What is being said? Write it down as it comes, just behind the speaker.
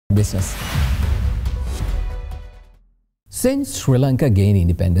business. Since Sri Lanka gained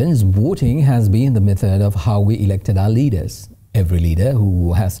independence, voting has been the method of how we elected our leaders. Every leader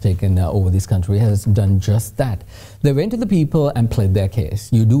who has taken over this country has done just that. They went to the people and pled their case.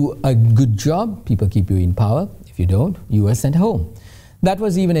 You do a good job, people keep you in power. If you don't, you are sent home. That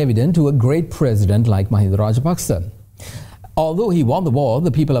was even evident to a great president like Mahieash Johnney. Although he won the war,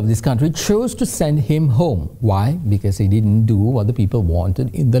 the people of this country chose to send him home. Why? Because he didn't do what the people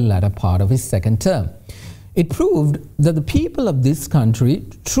wanted in the latter part of his second term. It proved that the people of this country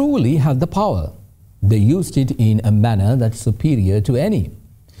truly had the power. They used it in a manner that's superior to any.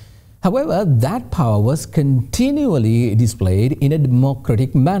 However, that power was continually displayed in a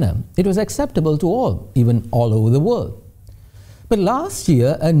democratic manner. It was acceptable to all, even all over the world. But last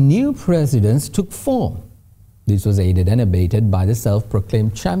year, a new president took form. This was aided and abetted by the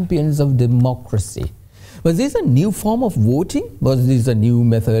self-proclaimed champions of democracy. Was this a new form of voting? Was this a new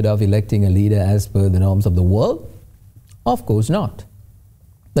method of electing a leader as per the norms of the world? Of course not.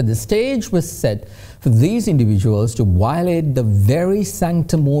 But the stage was set for these individuals to violate the very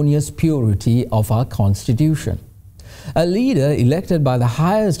sanctimonious purity of our Constitution. A leader elected by the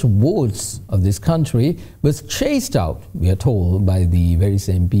highest votes of this country was chased out, we are told, by the very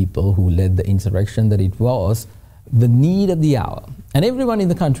same people who led the insurrection that it was the need of the hour. And everyone in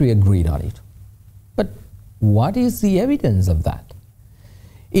the country agreed on it. But what is the evidence of that?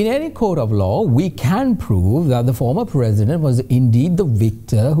 In any court of law, we can prove that the former president was indeed the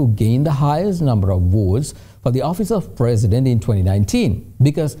victor who gained the highest number of votes for the office of president in 2019,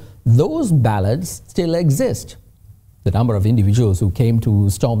 because those ballots still exist. The number of individuals who came to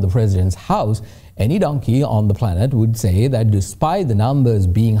storm the president's house, any donkey on the planet would say that despite the numbers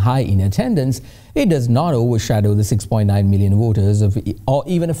being high in attendance, it does not overshadow the 6.9 million voters or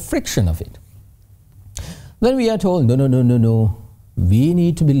even a fraction of it. Then we are told, no. We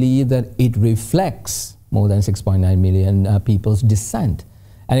need to believe that it reflects more than 6.9 million people's dissent,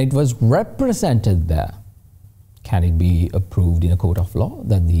 and it was represented there. Can it be approved in a court of law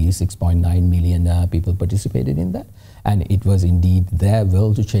that the 6.9 million people participated in that, and it was indeed their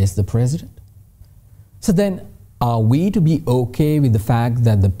will to chase the president? So then, are we to be okay with the fact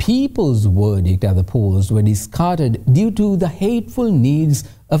that the people's verdict at the polls were discarded due to the hateful needs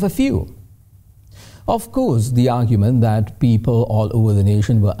of a few? Of course, the argument that people all over the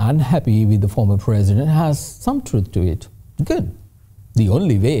nation were unhappy with the former president has some truth to it. Good. The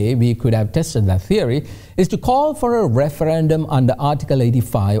only way we could have tested that theory is to call for a referendum under Article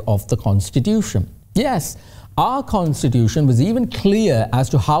 85 of the Constitution. Yes, our Constitution was even clear as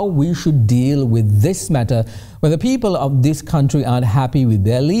to how we should deal with this matter when the people of this country aren't happy with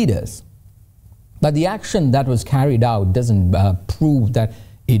their leaders. But the action that was carried out doesn't prove that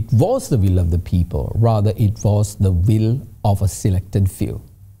it was the will of the people. Rather, it was the will of a selected few.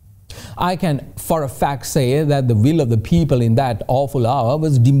 I can for a fact say that the will of the people in that awful hour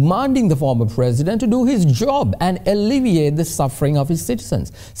was demanding the former president to do his job and alleviate the suffering of his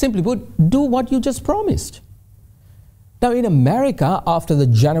citizens. Simply put, do what you just promised. Now, in America, after the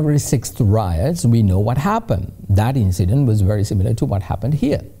January 6th riots, we know what happened. That incident was very similar to what happened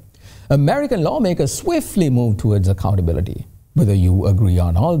here. American lawmakers swiftly moved towards accountability. Whether you agree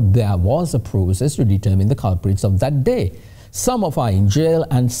or not, there was a process to determine the culprits of that day. Some are in jail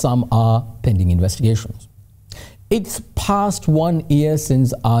and some are pending investigations. It's past 1 year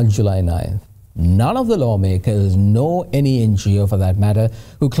since our July 9th. None of the lawmakers, nor any NGO for that matter,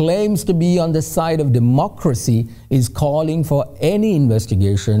 who claims to be on the side of democracy is calling for any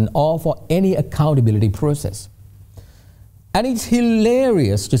investigation or for any accountability process. And it's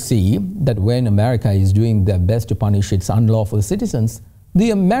hilarious to see that when America is doing their best to punish its unlawful citizens,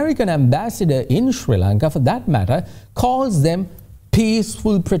 the American ambassador in Sri Lanka, for that matter, calls them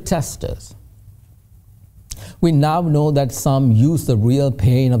peaceful protesters. We now know that some use the real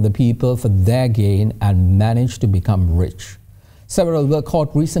pain of the people for their gain and manage to become rich. Several were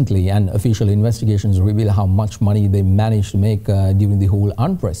caught recently, and official investigations reveal how much money they managed to make during the whole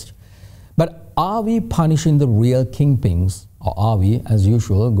unrest. But are we punishing the real kingpins, or are we, as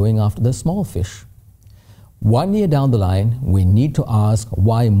usual, going after the small fish? 1 year down the line, we need to ask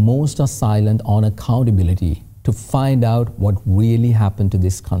why most are silent on accountability to find out what really happened to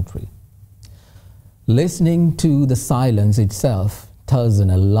this country. Listening to the silence itself tells an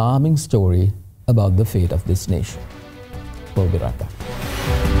alarming story about the fate of this nation. We'll be right back.